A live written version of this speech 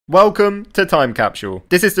Welcome to Time Capsule.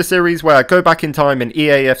 This is the series where I go back in time in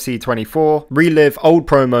EAFC24, relive old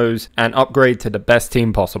promos, and upgrade to the best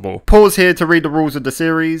team possible. Pause here to read the rules of the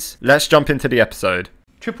series. Let's jump into the episode.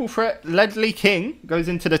 Triple threat Ledley King goes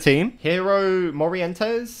into the team. Hero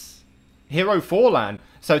Morientes. Hero Forlan.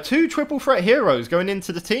 So two triple threat heroes going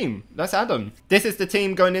into the team. Let's add them. This is the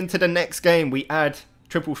team going into the next game. We add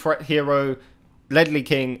triple threat hero Ledley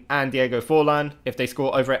King and Diego Forlan. If they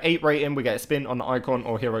score over an 8 rating, we get a spin on the icon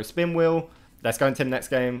or hero spin wheel. Let's go into the next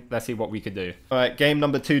game. Let's see what we could do. All right, game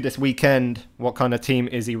number 2 this weekend. What kind of team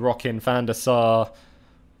is he rocking? Van der Sar.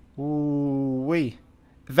 Ooh-wee.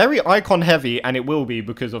 Very icon heavy, and it will be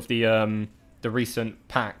because of the recent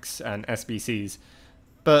packs and SBCs.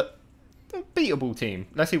 But a beatable team.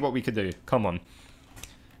 Let's see what we could do. Come on.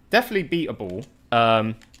 Definitely beatable.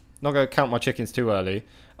 Not going to count my chickens too early.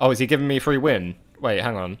 Oh, is he giving me a free win? Wait,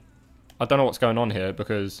 hang on. I don't know what's going on here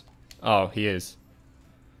because... Oh, he is.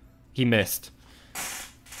 He missed.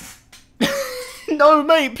 No,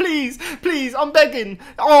 mate, please. Please, I'm begging.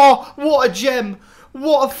 Oh, what a gem.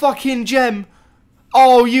 What a fucking gem.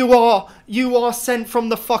 Oh, you are sent from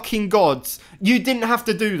the fucking gods. You didn't have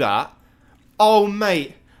to do that. Oh,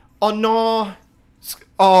 mate. Oh, no.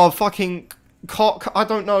 Oh, fucking cock. I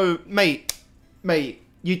don't know. Mate,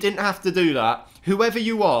 you didn't have to do that. Whoever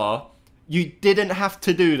you are, you didn't have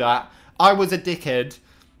to do that. I was a dickhead.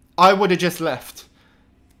 I would have just left.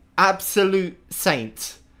 Absolute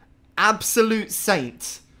saint. Absolute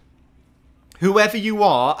saint. Whoever you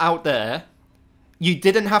are out there, you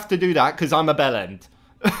didn't have to do that because I'm a bellend.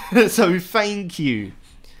 So thank you.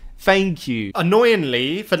 Thank you.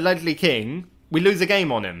 Annoyingly, for Ledley King, we lose a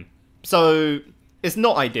game on him. So it's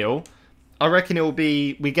not ideal. I reckon it will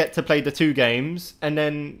be, we get to play the 2 games, and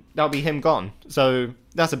then that'll be him gone. So,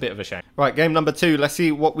 that's a bit of a shame. Right, game number 2. Let's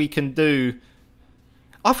see what we can do.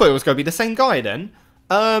 I thought it was going to be the same guy then.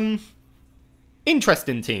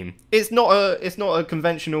 Interesting team. It's not a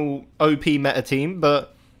conventional OP meta team,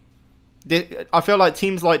 but I feel like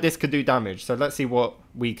teams like this could do damage. So, let's see what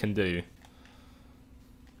we can do.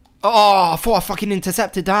 Oh, I thought I fucking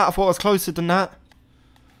intercepted that. I thought I was closer than that.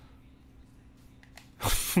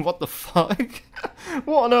 What the fuck?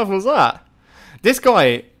 What on earth was that? This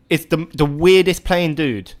guy is the weirdest playing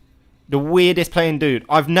dude. The weirdest playing dude.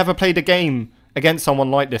 I've never played a game against someone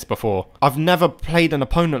like this before. I've never played an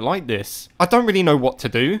opponent like this. I don't really know what to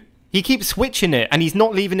do. He keeps switching it and he's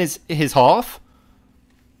not leaving his half.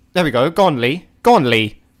 There we go. Go on, Lee. Go on,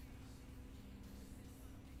 Lee.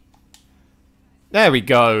 There we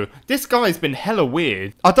go. This guy's been hella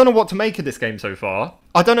weird. I don't know what to make of this game so far.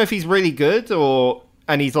 I don't know if he's really good or...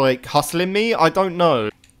 And he's like hustling me. I don't know.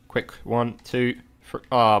 Quick. 1, 2, 3.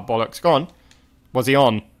 Ah, bollocks. Gone. Was he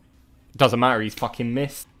on? Doesn't matter. He's fucking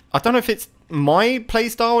missed. I don't know if it's my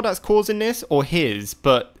playstyle that's causing this or his.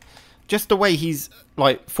 But just the way he's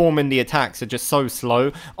like forming the attacks are just so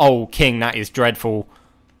slow. Oh, King. That is dreadful.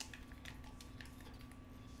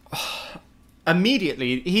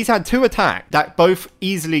 Immediately, he's had 2 attacks that both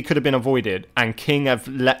easily could have been avoided. And King have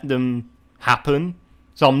let them happen.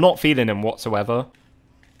 So I'm not feeling him whatsoever.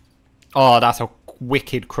 Oh, that's a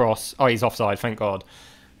wicked cross. Oh, he's offside, thank God.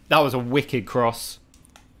 That was a wicked cross.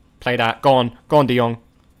 Play that. Go on. Go on, De Jong.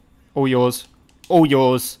 All yours. All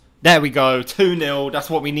yours. There we go. 2-0. That's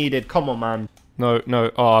what we needed. Come on, man. No,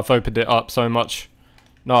 no. Oh, I've opened it up so much.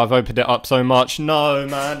 No, I've opened it up so much. No,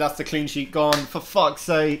 man. That's the clean sheet gone. For fuck's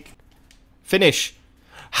sake. Finish.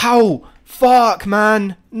 How? Fuck,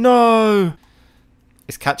 man. No.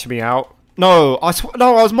 It's catching me out. No,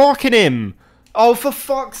 no, I was marking him. Oh, for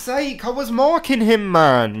fuck's sake, I was marking him,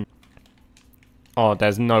 man. Oh,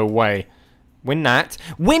 there's no way. Win that.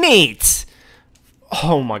 Win it!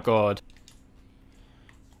 Oh, my God.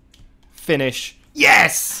 Finish.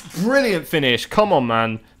 Yes! Brilliant finish. Come on,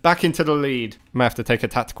 man. Back into the lead. May have to take a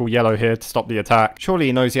tactical yellow here to stop the attack. Surely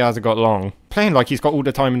he knows he hasn't got long. Playing like he's got all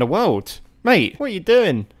the time in the world. Mate, what are you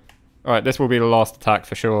doing? Alright, this will be the last attack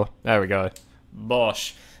for sure. There we go.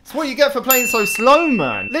 Bosh. It's what you get for playing so slow,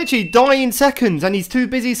 man. Literally dying seconds and he's too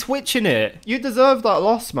busy switching it. You deserve that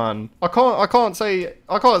loss, man. I can't say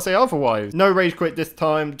otherwise. No rage quit this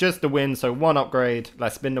time, just a win, so 1 upgrade.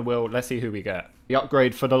 Let's spin the wheel. Let's see who we get. The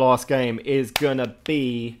upgrade for the last game is gonna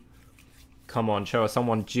be... Come on, show us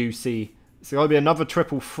someone juicy. It's gonna be another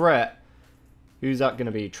triple threat. Who's that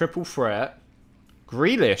gonna be? Triple threat.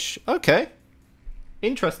 Grealish. Okay.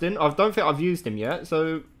 Interesting. I don't think I've used him yet,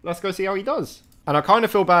 so let's go see how he does. And I kind of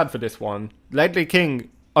feel bad for this one. Ledley King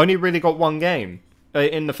only really got 1 game.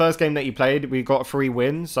 In the first game that he played, we got a free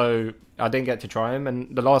win, so I didn't get to try him.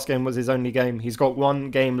 And the last game was his only game. He's got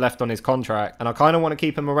 1 game left on his contract, and I kind of want to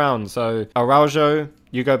keep him around. So, Araujo,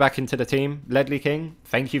 you go back into the team. Ledley King,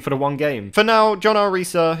 thank you for the 1 game. For now, John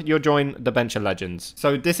Arisa, you'll join the bench of legends.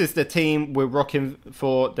 So, this is the team we're rocking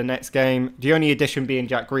for the next game. The only addition being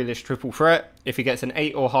Jack Grealish triple threat. If he gets an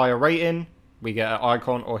 8 or higher rating, we get an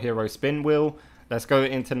icon or hero spin wheel. Let's go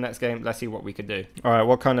into the next game. Let's see what we could do. All right,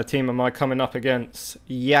 what kind of team am I coming up against?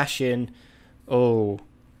 Yashin. Oh.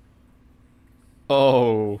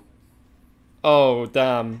 Oh. Oh,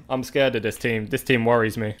 damn. I'm scared of this team. This team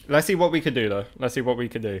worries me. Let's see what we could do, though. Let's see what we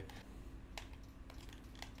could do.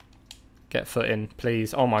 Get foot in,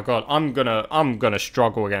 please. Oh, my God. I'm gonna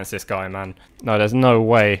struggle against this guy, man. No, there's no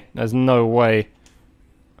way. There's no way.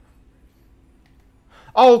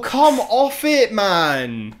 Oh, come off it,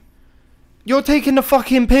 man. You're taking the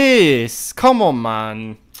fucking piss. Come on,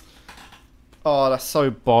 man. Oh, that's so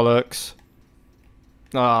bollocks.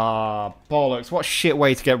 Ah, bollocks. What a shit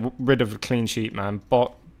way to get rid of a clean sheet, man.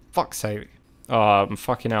 Fuck's sake. Oh, I'm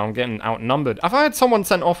fucking out. I'm getting outnumbered. Have I had someone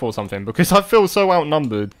sent off or something? Because I feel so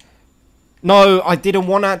outnumbered. No, I didn't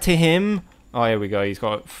want that to him. Oh, here we go. He's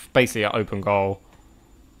got basically an open goal.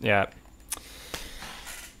 Yeah.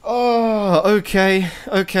 Oh, okay.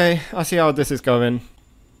 Okay. I see how this is going.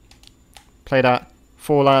 Play that.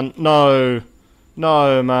 Forlan. No.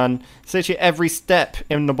 No, man. It's literally every step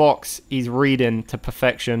in the box he's reading to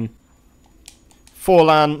perfection.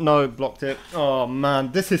 Forlan. No, blocked it. Oh,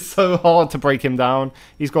 man. This is so hard to break him down.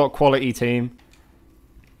 He's got a quality team.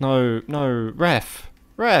 No. No. Ref.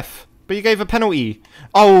 Ref. But you gave a penalty.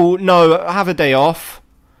 Oh, no. Have a day off.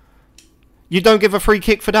 You don't give a free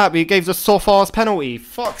kick for that, but you gave the soft-ass penalty.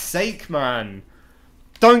 Fuck's sake, man.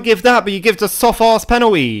 Don't give that, but you give the soft-ass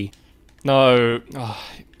penalty. No. Oh,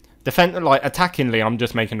 attackingly, I'm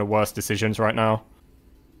just making the worst decisions right now.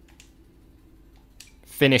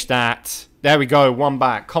 Finish that. There we go. 1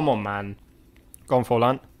 back. Come on, man. Go on,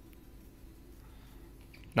 Forlan.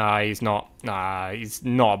 Nah, he's not. Nah, he's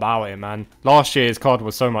not about it, man. Last year's card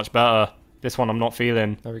was so much better. This one I'm not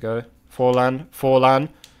feeling. There we go. Forlan. Forlan.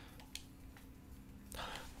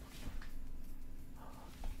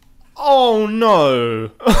 Oh,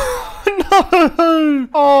 no. No!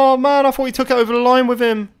 Oh, man, I thought he took it over the line with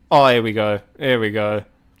him. Oh, here we go. Here we go.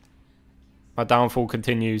 My downfall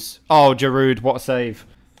continues. Oh, Giroud, what a save.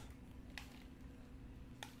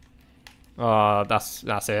 Oh, that's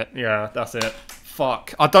it. Yeah, that's it.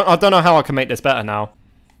 Fuck. I don't know how I can make this better now.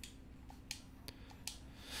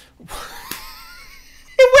 It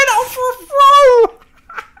went out for a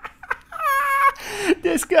throw!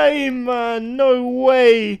 This game, man. No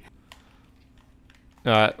way.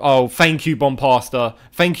 Oh, thank you, Bompasta.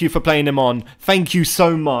 Thank you for playing him on. Thank you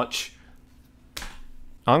so much.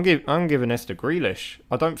 I'm giving this to Grealish.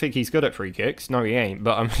 I don't think he's good at free kicks. No, he ain't.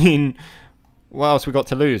 But, I mean, what else we got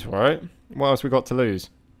to lose, right? What else we got to lose?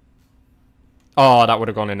 Oh, that would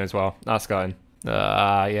have gone in as well. That's going.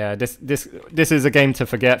 Yeah, this is a game to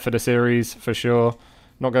forget for the series, for sure.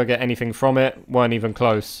 Not going to get anything from it. Weren't even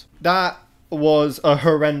close. That was a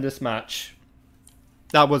horrendous match.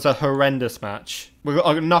 That was a horrendous match. We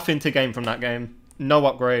got nothing to gain from that game. No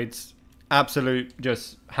upgrades. Absolute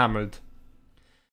just hammered.